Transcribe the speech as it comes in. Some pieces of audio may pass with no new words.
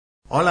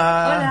Hola.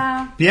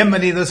 Hola.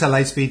 Bienvenidos a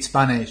Lightspeed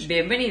Spanish.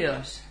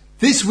 Bienvenidos.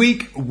 This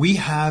week we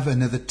have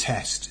another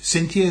test.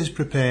 Cynthia has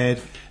prepared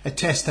a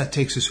test that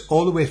takes us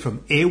all the way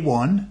from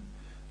A1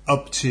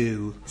 up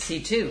to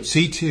C2.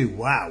 C2.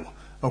 Wow.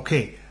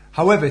 Okay.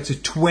 However, it's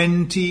a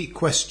 20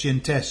 question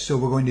test, so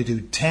we're going to do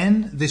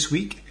 10 this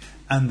week,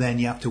 and then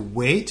you have to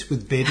wait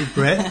with bated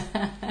breath,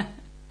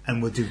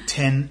 and we'll do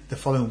 10 the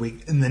following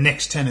week, and the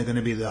next 10 are going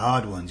to be the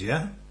hard ones,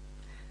 yeah?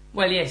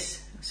 Well,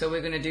 yes. So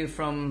we're going to do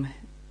from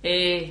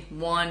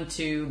A1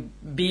 to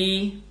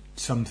B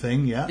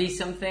Something, yeah? B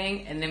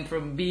something, and then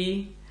from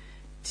B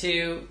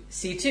to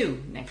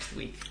C2 next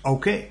week.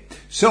 Okay.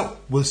 So,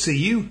 we'll see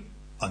you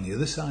on the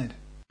other side.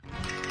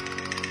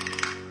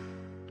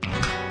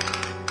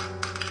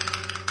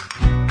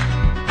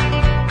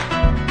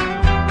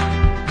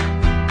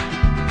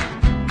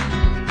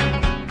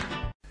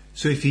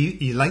 So if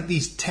you like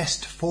these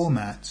test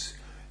formats,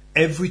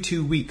 every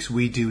 2 weeks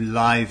we do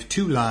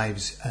two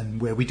lives,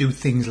 and where we do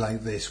things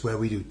like this, where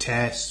we do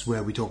tests,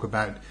 where we talk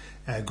about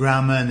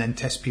grammar and then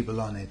test people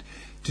on it.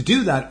 To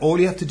do that, all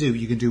you have to do,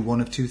 you can do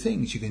one of two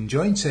things. You can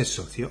join Ser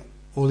Socio,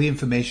 all the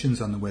information's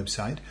on the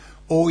website,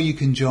 or you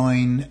can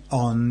join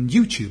on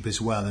YouTube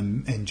as well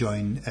and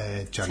join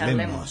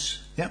Charlemos.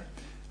 Yeah.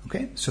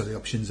 Okay, so the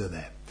options are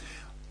there.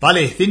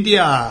 Vale,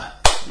 Cynthia.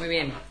 Muy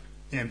bien.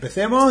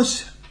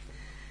 Empecemos.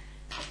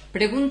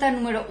 Pregunta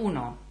número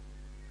 1.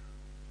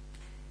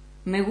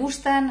 Me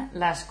gustan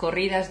las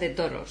corridas de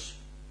toros.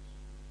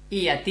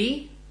 ¿Y a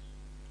ti?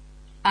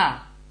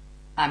 A.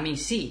 A mí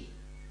sí.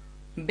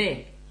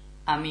 B.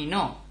 A mí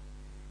no.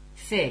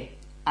 C.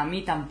 A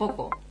mí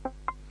tampoco.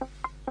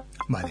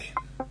 Vale.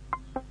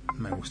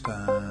 Me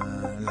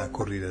gusta la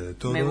corrida de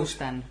toros. Me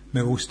gustan.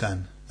 Me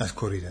gustan las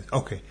corridas.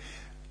 Ok.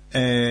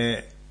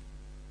 B.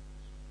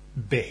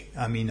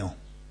 A mí no.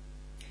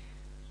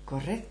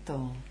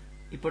 Correcto.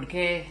 ¿Y por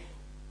qué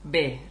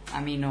B?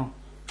 A mí no.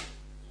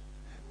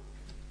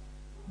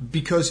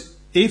 Because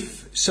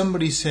if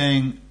somebody's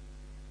saying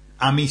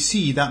a mí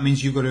sí, that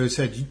means you've got to have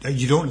said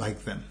you don't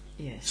like them.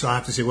 Yes. So I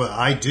have to say, well,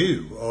 I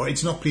do, or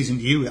it's not pleasing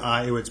to you,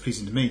 or it's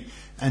pleasing to me.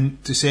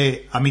 And to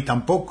say a mí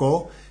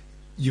tampoco,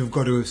 you've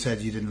got to have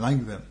said you didn't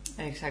like them.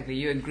 Exactly.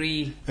 You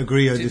agree.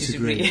 Agree or to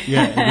disagree.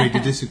 Yeah, agree to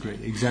disagree.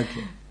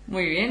 Exactly.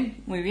 Muy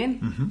bien, muy bien.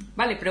 Mm-hmm.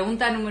 Vale,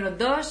 pregunta número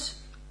 2.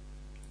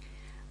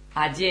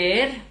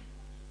 Ayer,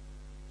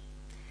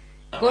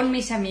 con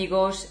mis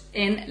amigos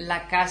en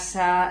la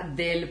casa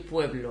del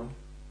pueblo.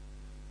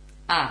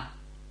 A.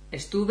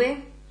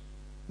 Estuve.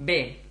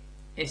 B.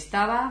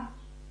 Estaba.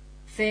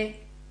 C.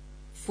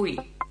 Fui.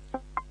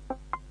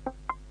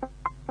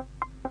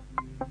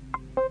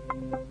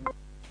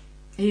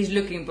 He's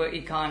looking, but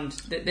he can't.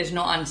 There's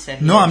no answer.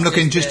 No, I'm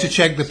looking just to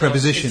check the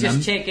preposition. It's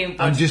just checking.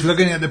 I'm just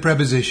looking at the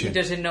preposition. He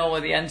doesn't know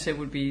what the answer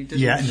would be. It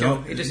Yeah, show.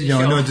 no, It doesn't no,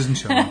 show. no, it doesn't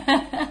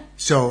show.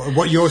 So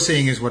what you're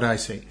saying is what I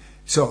say.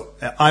 So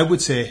I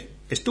would say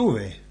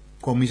estuve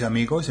con mis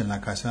amigos en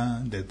la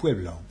casa del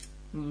pueblo.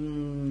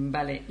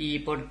 Vale, ¿y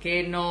por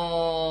qué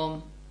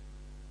no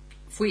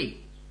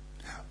fui?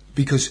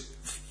 Because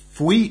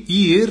fui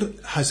ir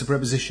has a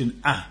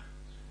preposition a.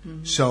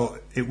 Mm-hmm. So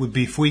it would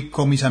be fui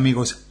con mis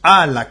amigos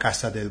a la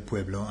casa del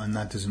pueblo, and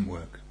that doesn't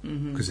work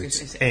because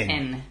it's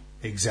en.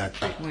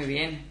 Exactly. Muy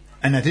bien.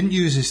 And I didn't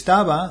use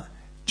estaba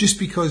just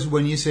because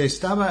when you say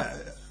estaba,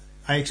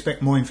 I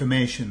expect more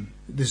information.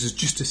 This is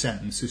just a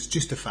sentence. It's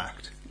just a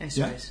fact.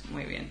 Eso es.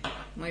 Muy bien.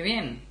 Muy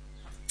bien.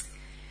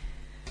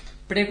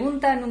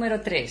 Pregunta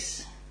número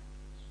 3.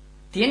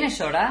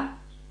 ¿Tienes hora?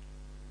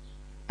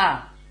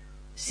 A.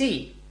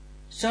 Sí.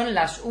 Son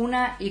las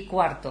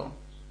 1:15.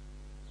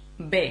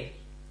 B.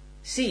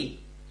 Sí.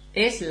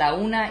 Es la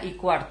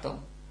 1:15.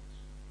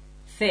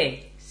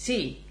 C.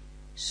 Sí.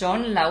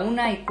 Son la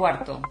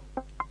 1:15.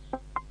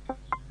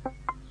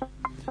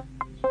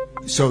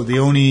 So the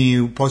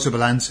only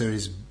possible answer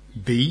is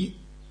B.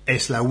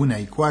 Es la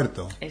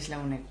 1:15. Es la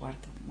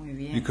 1:15. Muy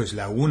bien. Because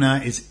la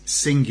una is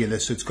singular,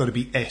 so it's got to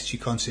be S. You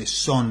can't say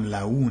son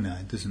la una.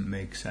 It doesn't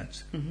make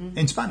sense. Mm-hmm.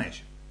 In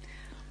Spanish.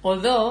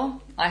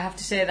 Although, I have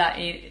to say that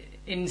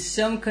in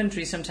some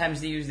countries,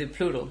 sometimes they use the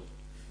plural.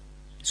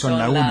 Son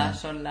la una.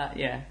 Son la,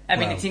 yeah. I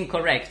mean, it's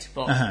incorrect,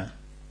 but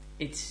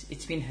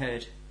it's been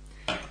heard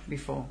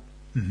before.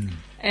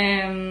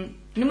 Mm-hmm.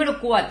 Número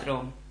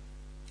 4.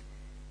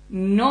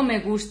 No me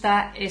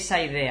gusta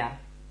esa idea.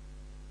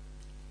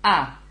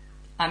 A.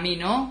 A mí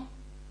no.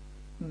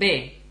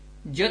 B.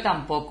 Yo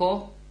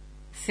tampoco.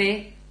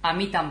 C. A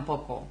mí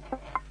tampoco.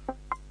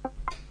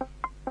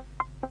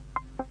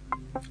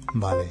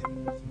 Vale.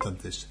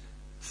 Entonces,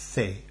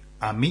 C.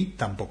 A mí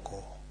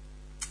tampoco.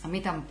 A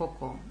mí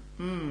tampoco.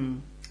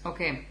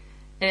 Ok.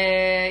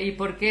 ¿Y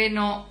por qué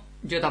no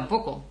yo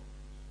tampoco?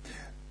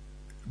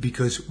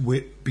 Because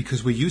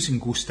we're using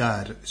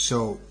gustar,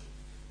 so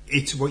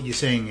it's what you're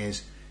saying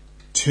is,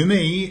 to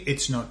me,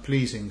 it's not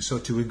pleasing. So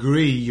to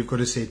agree, you've got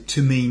to say,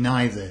 to me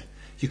neither.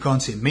 You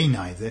can't say me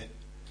neither.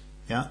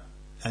 Yeah?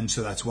 And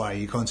so that's why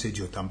you can't say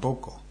yo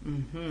tampoco.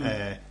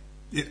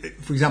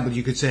 Mm-hmm. For example,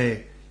 you could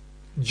say,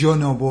 yo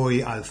no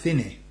voy al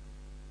cine.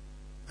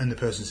 And the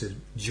person says,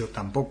 yo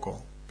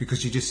tampoco.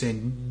 because you're just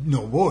saying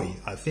no voy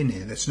al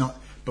cine. That's not.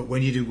 But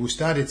when you do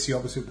gustar, it's the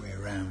opposite way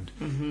around.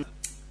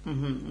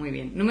 Muy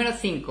bien. Número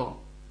 5.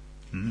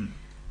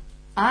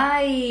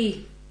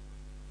 ¿Hay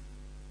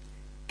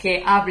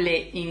que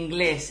hable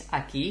inglés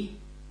aquí?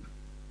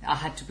 I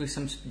had to put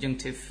some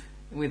subjunctive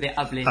with the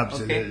hable.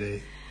 Absolutely.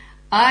 Okay?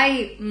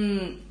 ¿Hay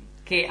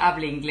que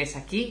hable inglés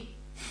aquí?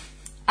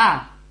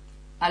 A.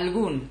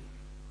 Algún.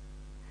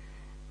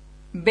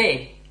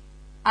 B.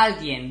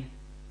 Alguien.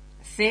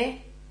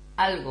 C.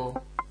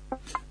 Algo.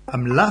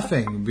 I'm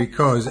laughing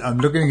because I'm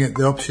looking at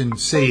the option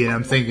C and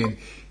I'm thinking,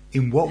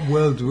 in what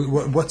world,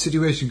 what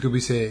situation could we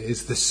say?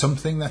 Is there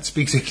something that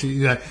speaks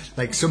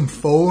like some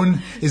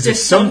phone? Is there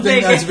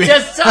something that's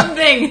just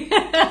something.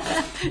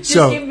 Just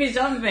so, give me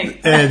something.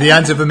 The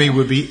answer for me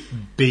would be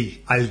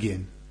B.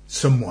 Alguien.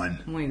 Someone.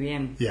 Muy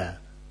bien. Yeah.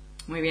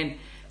 Muy bien.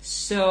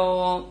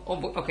 So,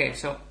 okay,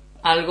 so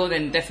algo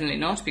then definitely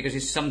not because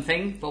it's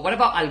something. But what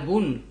about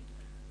algún?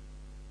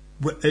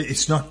 Well,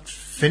 it's not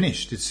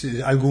finished. It's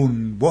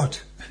algún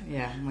what?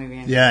 Yeah, muy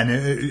bien. Yeah,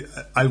 and,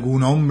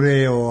 algún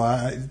hombre or,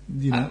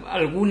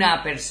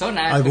 alguna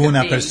persona.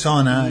 Alguna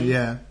persona,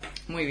 yeah.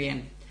 Muy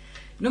bien.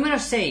 Número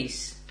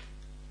 6.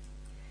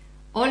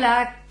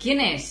 Hola, ¿quién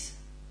es?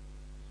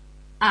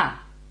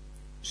 A.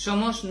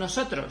 Somos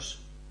nosotros.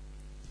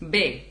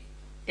 B.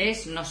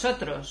 Es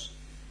nosotros.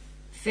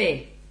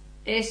 C.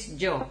 Es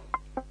yo.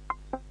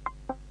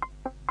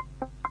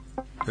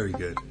 Very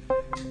good.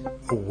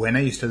 When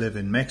I used to live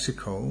in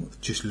Mexico,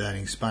 just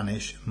learning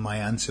Spanish, my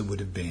answer would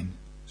have been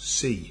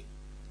sí,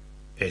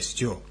 es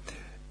yo.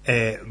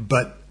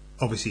 But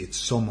obviously it's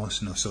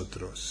somos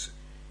nosotros.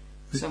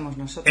 Somos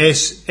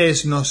nosotros.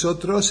 Es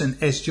nosotros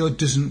and es yo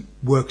doesn't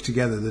work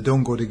together. They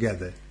don't go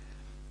together.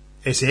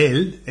 Es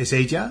él, es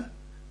ella,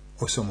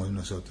 o somos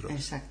nosotros.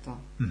 Exacto.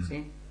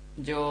 ¿Sí?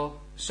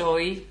 Yo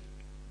soy,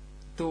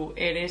 tú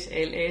eres,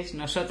 él es,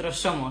 nosotros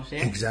somos.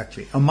 ¿Yeah?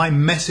 Exactly. And my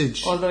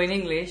message... Although in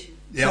English...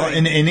 Yeah,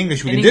 in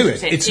English we can do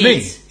it. It's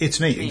me. It's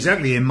me.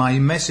 Exactly. In my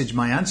message,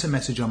 my answer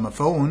message on my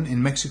phone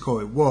in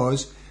Mexico, it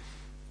was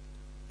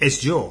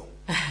es yo.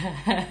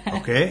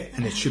 Okay?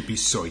 And it should be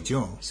soy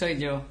yo. Soy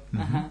yo.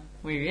 Ajá.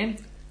 Muy bien.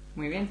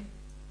 Muy bien.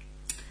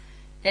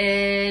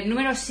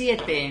 Número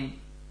 7.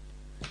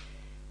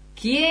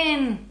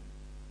 ¿Quién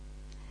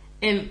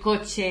el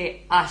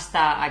coche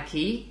hasta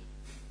aquí?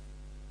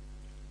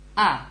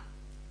 A.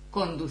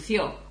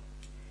 Condució.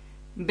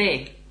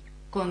 B.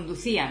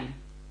 Conducían.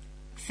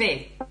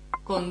 C.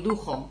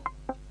 Condujo.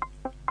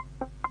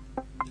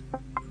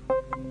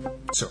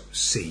 So,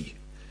 C.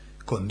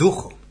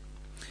 Condujo.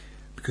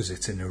 Because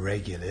it's an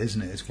irregular,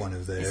 isn't it? It's one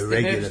of the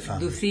irregular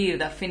families. Ducir,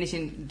 that finish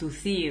in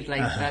ducir,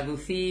 like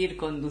traducir,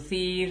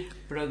 conducir,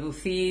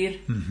 producir.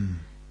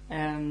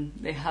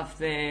 They have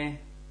the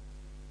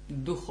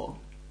dujo.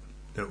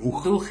 The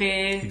uj.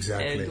 Duje.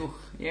 Exactly. Duj,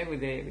 yeah, with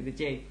the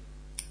J.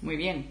 Muy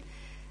bien.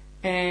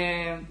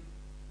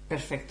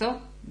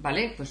 Perfecto.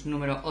 Vale, pues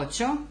número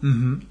 8.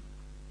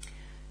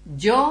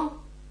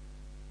 Yo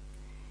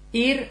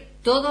ir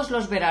todos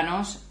los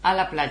veranos a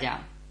la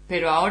playa,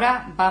 pero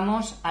ahora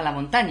vamos a la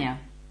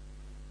montaña.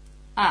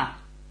 A.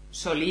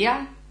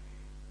 Solía.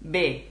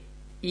 B.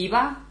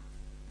 Iba.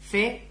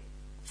 C.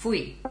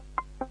 Fui.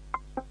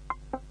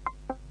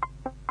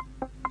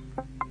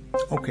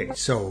 Okay,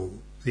 so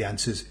the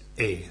answer is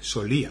A.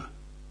 Solía.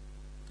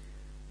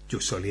 Yo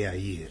solía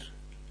ir.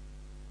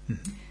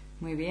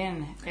 Muy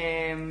bien.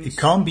 It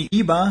can't be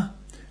iba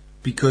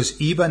because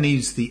iba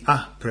needs the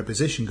a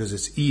preposition because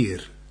it's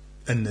ir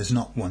and there's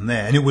not one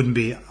there. And it wouldn't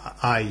be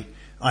I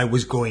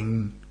was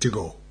going to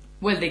go.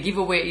 Well, the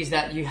giveaway is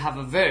that you have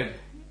a verb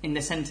in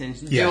the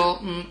sentence. Yeah.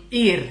 Yo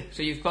ir.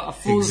 So you've got a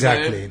full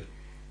Exactly. verb.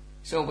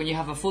 So when you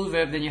have a full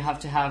verb, then you have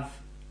to have,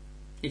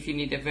 if you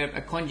need a verb,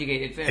 a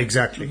conjugated verb.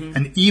 Exactly.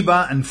 And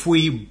iba and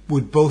fui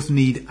would both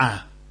need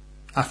a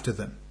after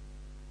them.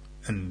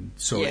 And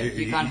so Yeah,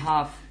 you can't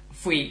have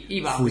fui,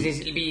 iba, Fui. because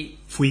it'll be...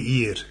 Fui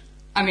ir.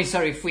 I mean,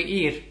 sorry, fui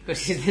ir,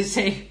 because it's the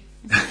same,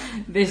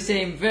 the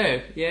same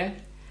verb, yeah?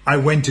 I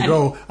went to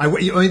go.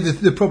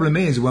 The problem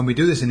is when we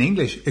do this in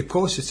English, of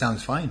course it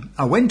sounds fine.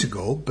 I went to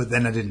go, but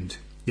then I didn't.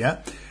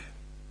 Yeah?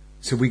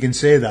 So we can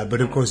say that,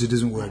 but of course it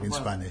doesn't work in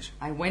Spanish.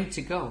 I went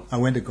to go. I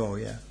went to go,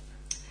 yeah.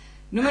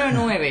 Número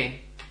 9.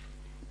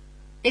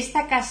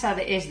 ¿Esta casa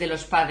es de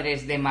los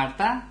padres de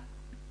Marta?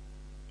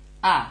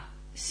 A.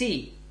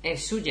 Sí,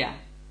 es suya.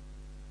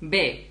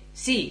 B.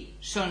 Sí,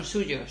 son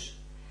suyos.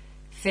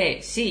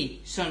 C.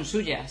 Sí, son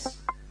suyas.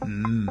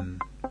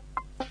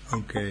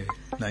 Okay,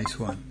 nice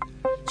one.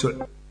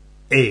 So,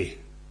 A.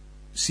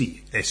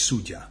 Sí, es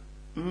suya.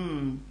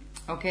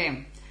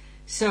 Okay.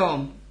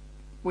 So,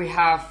 we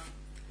have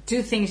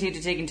two things here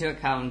to take into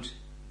account.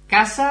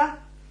 Casa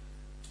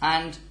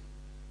and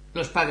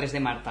los padres de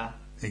Marta.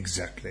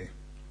 Exactly.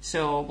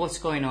 So, what's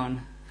going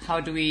on? How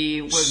do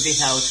we work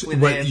this out with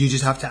Well, the you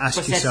just have to ask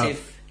possessive?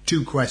 yourself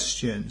 2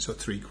 questions, or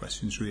 3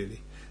 questions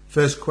really.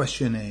 First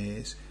question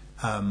is,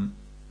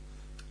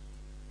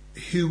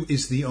 who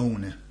is the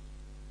owner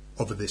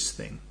of this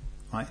thing?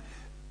 Right?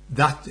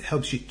 that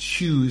helps you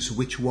choose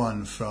which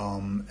one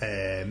from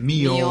mio,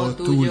 Mio,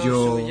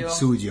 tuyo, suyo.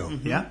 suyo.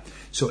 Yeah?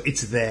 So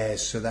it's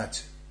theirs, so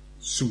that's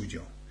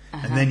suyo.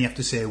 And then you have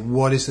to say,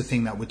 what is the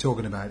thing that we're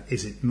talking about?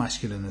 Is it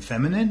masculine or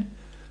feminine?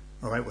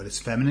 All right, well, it's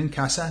feminine,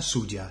 casa,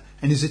 suya.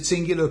 And is it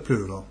singular or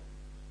plural?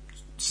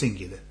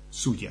 Singular,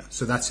 suya.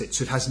 So that's it.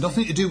 So it has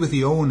nothing to do with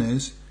the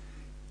owners,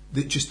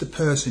 just the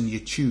person you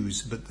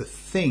choose, but the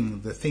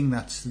thing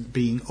that's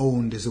being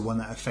owned is the one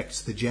that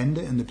affects the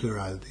gender and the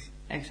plurality.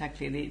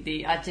 Exactly.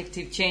 The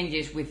adjective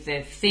changes with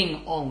the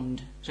thing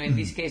owned. So in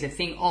this case, the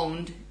thing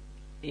owned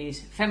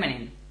is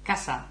feminine,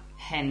 casa,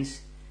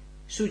 hence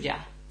suya.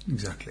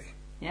 Exactly.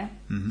 ¿Ya?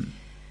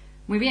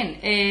 Muy bien.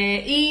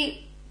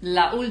 Y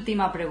la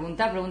última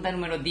pregunta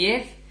número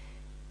 10.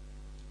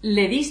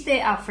 ¿Le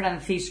diste a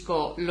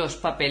Francisco los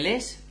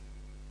papeles?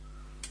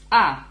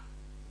 A.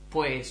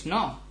 Pues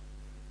no.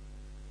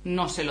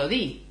 No se lo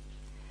di.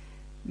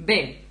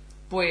 B.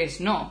 Pues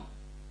no.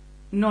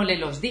 No le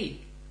los di.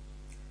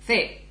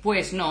 C.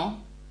 Pues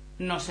no.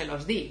 No se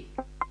los di.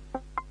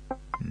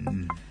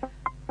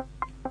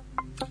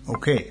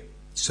 Okay,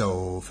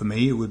 so for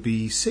me it would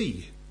be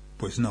C.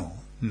 Pues no,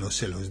 no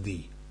se los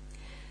di.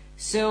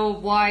 So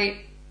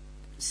why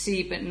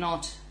C but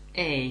not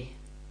A?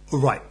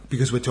 Right,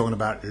 because we're talking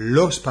about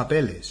los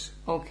papeles.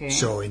 Okay.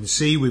 So in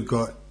C we've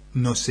got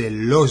no se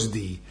los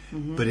di,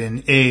 but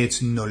in A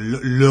it's no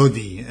lo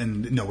di,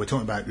 and no, we're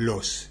talking about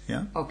los,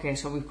 yeah? Okay,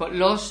 so we've got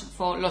los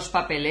for los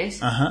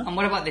papeles. And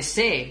what about the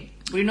se?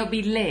 Would it not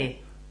be le?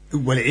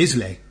 Well, it is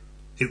le.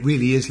 It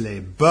really is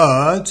le,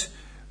 but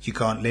you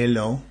can't lay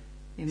low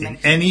in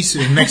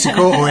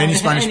Mexico or any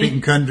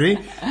Spanish-speaking country,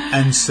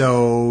 and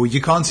so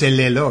you can't say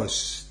lay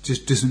los.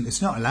 Just doesn't.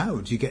 It's not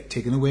allowed. You get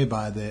taken away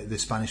by the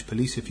Spanish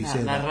police if you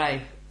say la that.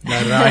 RAI. La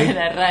RAI.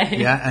 La RAI.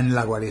 Yeah, and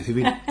la Guardia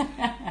Civil.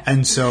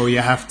 And so you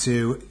have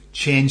to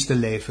change the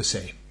lay for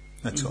say.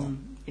 That's all.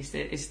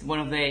 It's one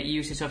of the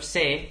uses of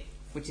se,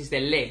 which is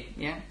the le.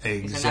 Yeah.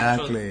 Exactly. It's an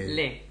actual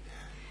le.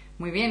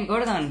 Muy bien,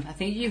 Gordon. I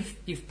think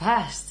you've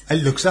passed.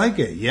 It looks like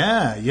it.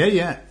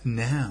 Yeah.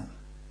 Now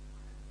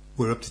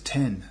we're up to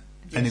 10,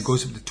 and it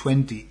goes up to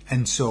 20,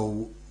 and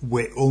so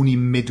we're only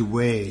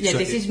midway. Yeah, so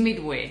this is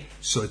midway.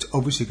 So it's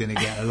obviously going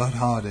to get a lot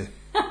harder.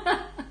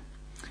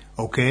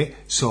 Okay,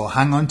 so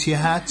hang on to your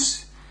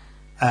hats,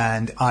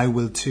 and I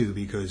will too,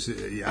 because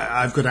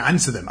I've got to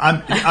answer them.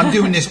 I'm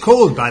doing this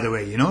cold, by the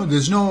way. You know,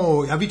 there's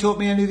no. Have you taught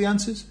me any of the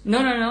answers?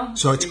 No.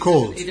 So it's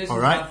cold. All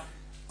right.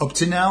 Up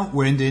to now,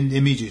 we're in the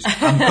images.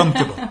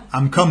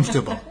 I'm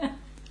comfortable.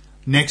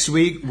 Next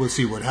week, we'll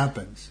see what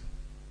happens.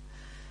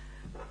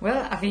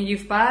 Well, I think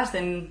you've passed,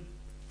 and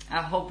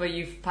I hope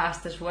you've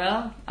passed as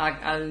well.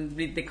 I'll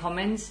read the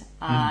comments,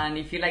 and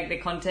if you like the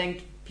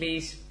content,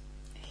 please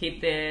hit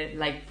the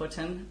like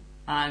button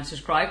and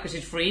subscribe, because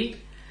it's free.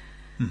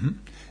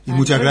 Y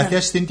muchas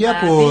gracias, Cynthia,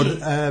 por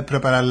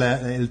preparar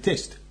el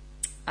test.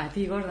 A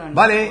ti, Gordon.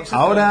 Vale,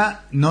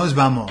 ahora nos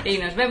vamos. Y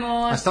nos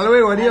vemos. Hasta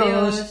luego,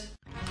 adiós.